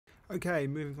Okay,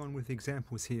 moving on with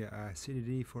examples here.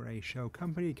 CDD for a shell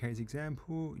company. Case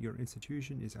example, your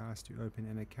institution is asked to open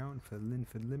an account for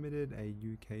Linford Limited, a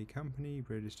UK company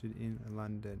registered in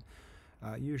London.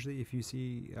 Usually if you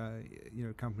see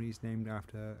companies named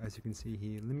after, as you can see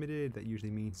here, limited, that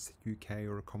usually means UK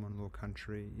or a common law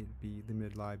country. It'd be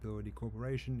limited liability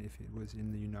corporation if it was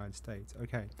in the United States.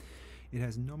 Okay, it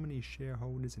has nominee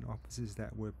shareholders and officers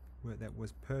that was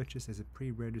purchased as a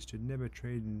pre-registered, never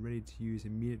traded, and ready to use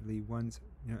immediately. Once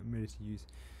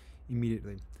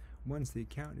the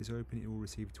account is open, it will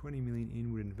receive 20 million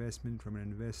inward investment from an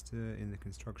investor in the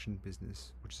construction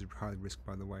business, which is a high risk,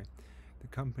 by the way. The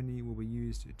company will be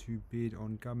used to bid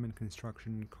on government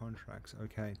construction contracts.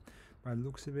 Okay, by the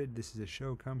looks of it, this is a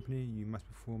shell company. You must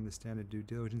perform the standard due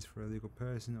diligence for a legal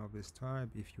person of this type.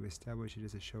 If you establish it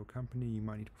as a shell company, you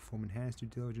might need to perform enhanced due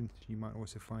diligence. You might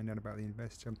also find out about the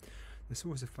investor, the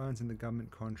source of funds, and the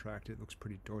government contract. It looks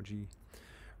pretty dodgy.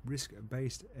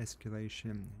 Risk-based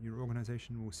escalation. Your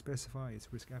organization will specify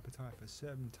its risk appetite for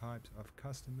certain types of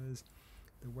customers,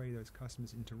 the way those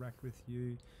customers interact with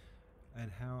you, and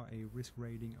how a risk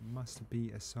rating must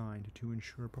be assigned. To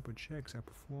ensure proper checks are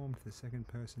performed, the second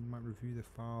person might review the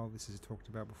file. This is talked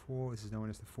about before. This is known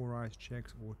as the 4 eyes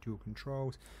checks or dual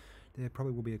controls. There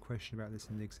probably will be a question about this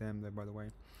in the exam though, by the way.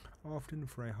 Often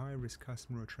for a high risk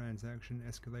customer or transaction,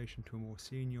 escalation to a more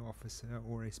senior officer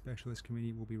or a specialist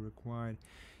committee will be required.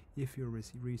 If your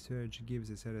research gives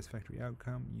a satisfactory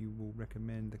outcome, you will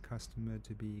recommend the customer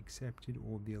to be accepted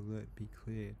or the alert be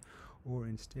cleared. Or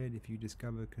instead, if you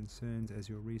discover concerns as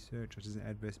your research, such as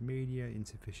adverse media,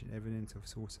 insufficient evidence of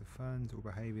source of funds, or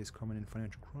behaviors common in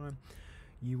financial crime,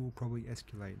 you will probably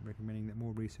escalate, recommending that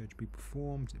more research be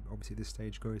performed. Obviously, this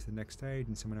stage goes to the next stage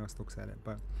and someone else looks at it,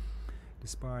 but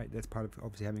despite, that's part of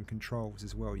obviously having controls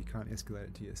as well. You can't escalate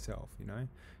it to yourself,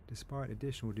 Despite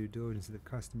additional due diligence, if the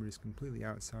customer is completely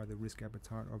outside the risk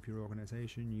appetite of your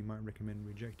organization, you might recommend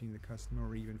rejecting the customer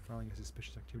or even filing a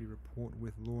suspicious activity report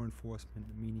with law enforcement,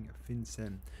 meaning a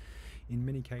FinCEN. In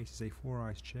many cases, a 4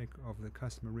 eyes check of the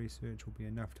customer research will be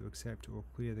enough to accept or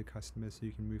clear the customer so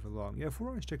you can move along. Yeah,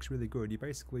 4 eyes check's really good. You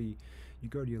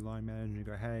go to your line manager and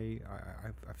go, hey,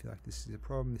 I feel like this is a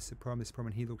problem, this is a problem, this is a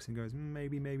problem, and he looks and goes,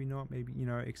 maybe not, maybe,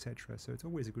 etc. So it's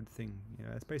always a good thing.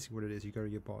 That's basically what it is. You go to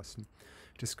your boss and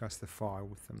discuss the file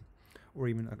with them, or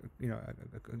even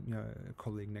a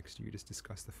colleague next to you, just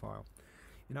discuss the file.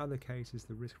 In other cases,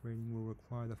 the risk rating will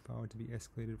require the file to be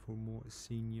escalated for more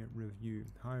senior review.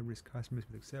 High-risk customers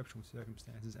with exceptional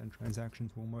circumstances and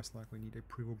transactions will most likely need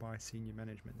approval by senior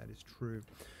management. That is true.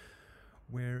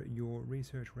 Where your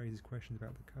research raises questions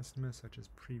about the customer, such as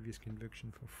previous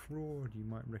conviction for fraud, you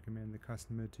might recommend the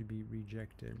customer to be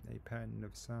rejected. A pattern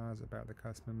of SARs about the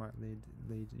customer might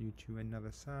lead you to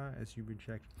another SAR as you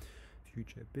reject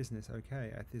future business.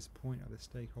 Okay, at this point, other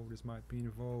stakeholders might be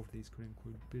involved. These could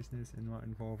include business and might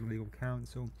involve legal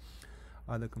counsel,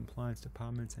 other compliance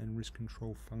departments, and risk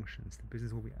control functions. The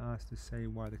business will be asked to say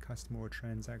why the customer or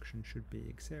transaction should be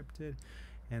accepted,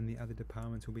 and the other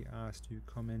departments will be asked to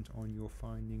comment on your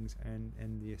findings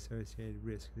and the associated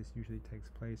risk. This usually takes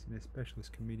place in a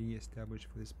specialist committee established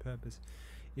for this purpose.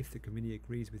 If the committee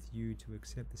agrees with you to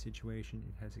accept the situation,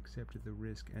 it has accepted the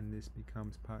risk, and this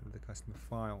becomes part of the customer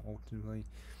file. Ultimately,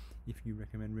 if you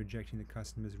recommend rejecting the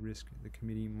customer's risk, the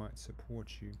committee might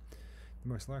support you. The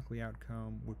most likely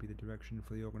outcome would be the direction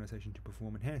for the organization to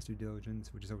perform enhanced due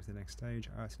diligence, which is obviously the next stage,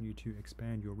 asking you to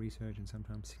expand your research and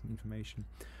sometimes seeking information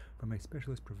from a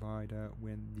specialist provider.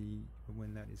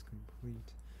 When that is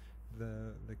complete,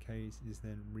 the case is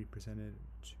then represented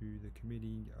to the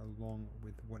committee along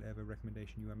with whatever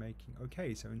recommendation you are making.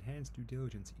 Okay, so enhanced due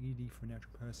diligence, EDD for a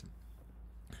natural person.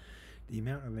 The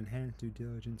amount of enhanced due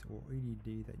diligence or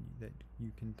EDD that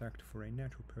you conduct for a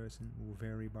natural person will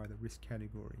vary by the risk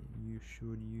category. You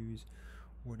should use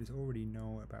what is already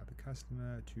known about the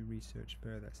customer to research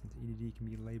further. Since EDD can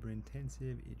be labor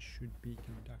intensive, it should be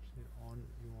conducted on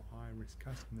your high risk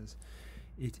customers.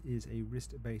 It is a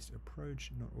risk-based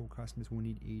approach. Not all customers will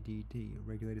need EDD.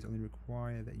 Regulators only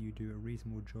require that you do a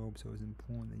reasonable job, so it's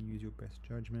important that you use your best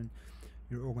judgment.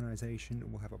 Your organization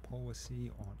will have a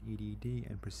policy on EDD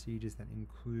and procedures that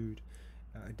include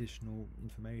additional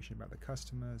information about the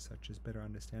customer, such as better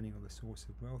understanding of the source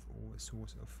of wealth or the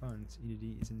source of funds.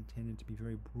 EDD is intended to be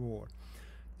very broad.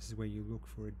 This is where you look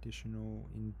for additional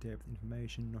in-depth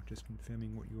information, not just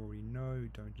confirming what you already know.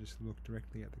 Don't just look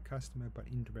directly at the customer, but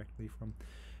indirectly from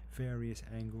various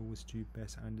angles to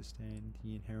best understand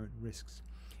the inherent risks.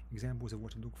 Examples of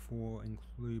what to look for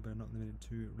include, but are not limited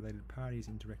to, related parties,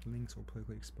 indirect links, or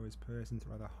politically exposed persons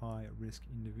or other high-risk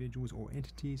individuals or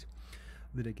entities,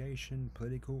 litigation,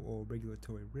 political or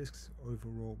regulatory risks,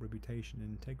 overall reputation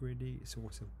and integrity,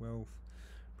 source of wealth,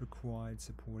 required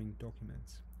supporting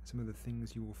documents. Some of the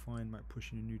things you will find might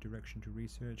push you in a new direction to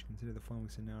research. Consider the following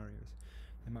scenarios.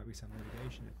 There might be some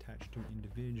litigation attached to an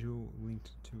individual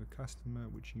linked to a customer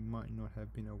which you might not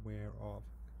have been aware of.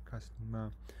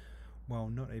 Customer, while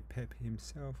not a PEP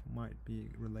himself, might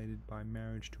be related by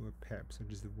marriage to a PEP,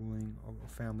 such as the ruling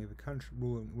family of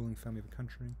a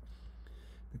country.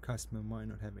 The customer might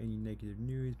not have any negative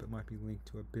news, but might be linked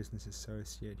to a business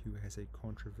associate who has a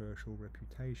controversial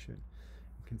reputation.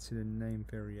 Consider name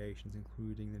variations,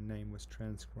 including the name was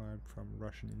transcribed from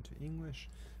Russian into English,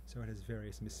 so it has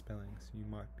various misspellings.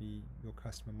 Your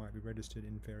customer might be registered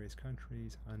in various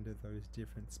countries under those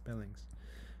different spellings.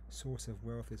 Source of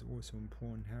wealth is also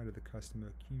important. How did the customer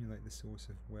accumulate the source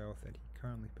of wealth that he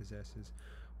currently possesses?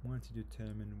 Once you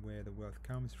determine where the wealth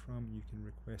comes from, you can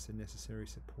request the necessary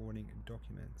supporting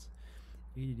documents.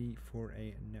 EDD for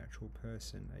a natural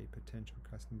person. A potential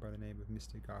customer by the name of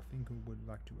Mr. Garfinkel would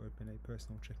like to open a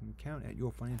personal checking account at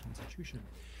your financial institution.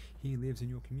 He lives in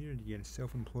your community and is a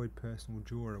self-employed personal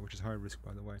jeweler, which is high risk,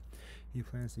 by the way. He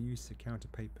plans to use this account to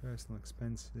pay personal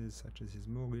expenses such as his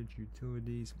mortgage,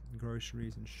 utilities,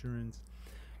 groceries, insurance.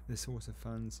 The source of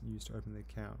funds used to open the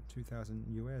account, $2,000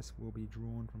 US, will be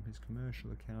drawn from his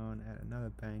commercial account at another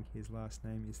bank. His last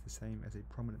name is the same as a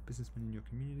prominent businessman in your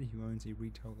community who owns a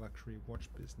retail luxury watch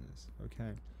business.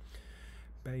 Okay.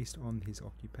 Based on his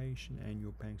occupation and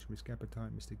your bank's risk appetite,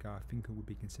 Mr. Garfinkel would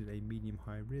be considered a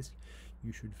medium-high risk.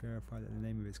 You should verify that the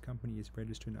name of his company is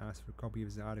registered and ask for a copy of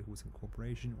his articles of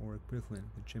incorporation or equivalent.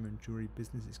 The German jewelry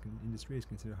industry is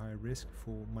considered high risk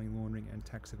for money laundering and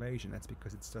tax evasion. That's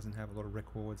because it doesn't have a lot of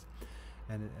records,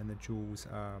 and the jewels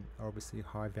are obviously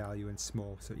high value and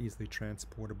small, so easily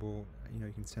transportable.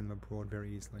 You can send them abroad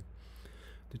very easily.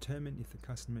 Determine if the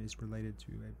customer is related to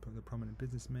the prominent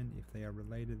businessman. If they are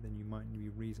related, then you might need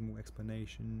a reasonable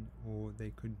explanation, or they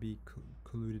could be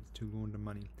colluded to launder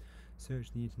money. Search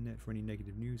the internet for any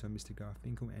negative news on Mr.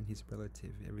 Garfinkel and his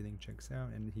relative. Everything checks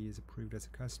out and he is approved as a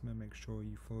customer. Make sure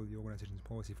you follow the organization's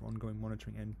policy for ongoing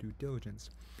monitoring and due diligence.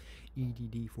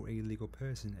 EDD for a legal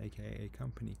person, aka a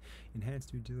company.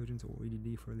 Enhanced due diligence or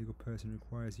EDD for a legal person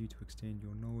requires you to extend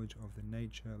your knowledge of the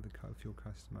nature of your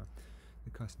customer, the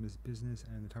customer's business,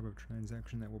 and the type of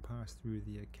transaction that will pass through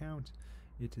the account.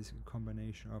 It is a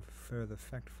combination of further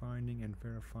fact-finding and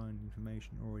verifying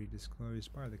information already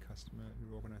disclosed by the customer.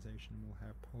 Your organization will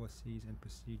have policies and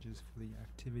procedures for the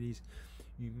activities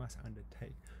you must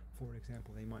undertake. For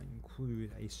example, they might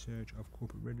include a search of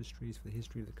corporate registries for the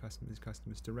history of the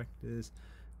customer's directors.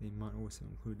 They might also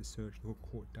include a search of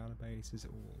court databases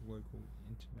or local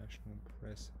international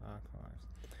press archives.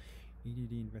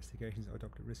 EDD investigations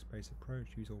adopt a risk-based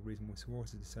approach, use all reasonable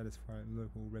sources to satisfy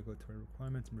local regulatory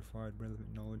requirements, and provide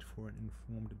relevant knowledge for an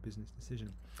informed business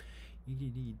decision.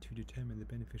 EDD to determine the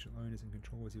beneficial owners and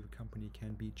controllers of a company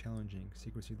can be challenging.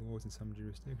 Secrecy laws in some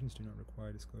jurisdictions do not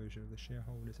require disclosure of the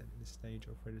shareholders at this stage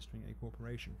of registering a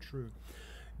corporation. True,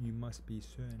 you must be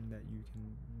certain that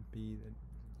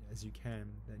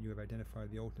you have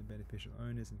identified the ultimate beneficial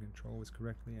owners and controllers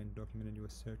correctly and documented your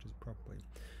searches properly.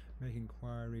 Make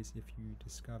inquiries if you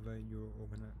discover your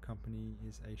company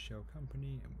is a shell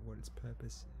company and what its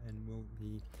purpose, and will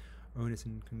the owners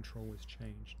and controllers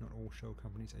change. Not all shell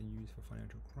companies are used for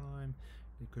financial crime.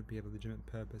 It could be of a legitimate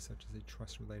purpose, such as a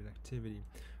trust-related activity.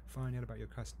 Find out about your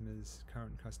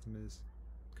current customers,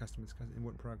 and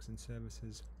what products and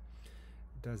services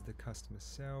does the customer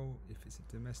sell. If it's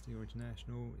domestic or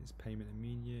international, is payment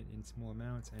immediate, in small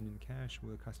amounts and in cash?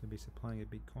 Will the customer be supplying a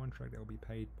big contract that will be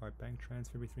paid by bank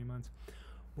transfer every 3 months?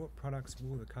 What products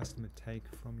will the customer take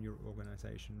from your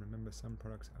organization? Remember, some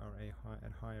products are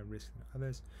at higher risk than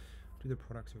others. Do the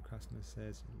products your customer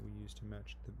says it will use to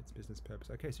match its business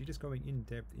purpose? Okay, so you're just going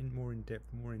more in depth.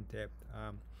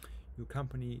 Your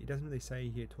company, it doesn't really say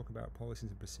here, talk about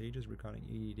policies and procedures regarding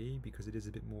EDD, because it is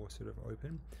a bit more sort of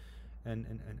open and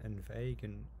vague,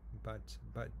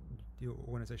 but your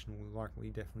organization will likely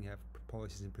definitely have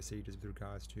policies and procedures with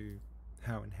regards to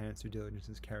how enhanced due diligence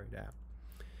is carried out.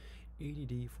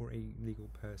 EDD for a legal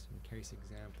person. Case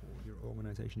example, your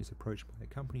organization is approached by a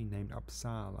company named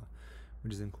Uppsala,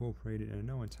 which is incorporated in a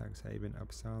known tax haven.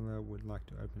 Uppsala would like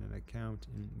to open an account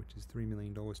in which is $3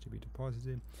 million to be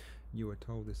deposited. You are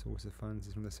told the source of funds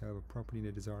is from the sale of a property in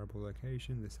a desirable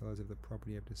location. The sellers of the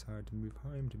property have decided to move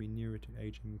home to be nearer to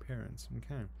aging parents.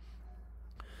 Okay.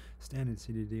 Standard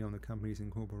CDD on the company's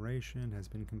incorporation has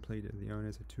been completed. The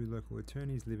owners are 2 local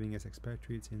attorneys living as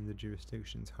expatriates in the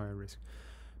jurisdiction's high risk.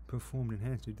 performed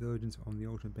enhanced due diligence on the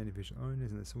ultimate beneficial owners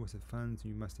and the source of funds.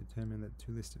 You must determine that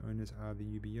two listed owners are the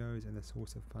UBOs and the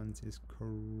source of funds is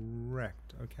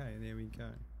correct. Okay, there we go.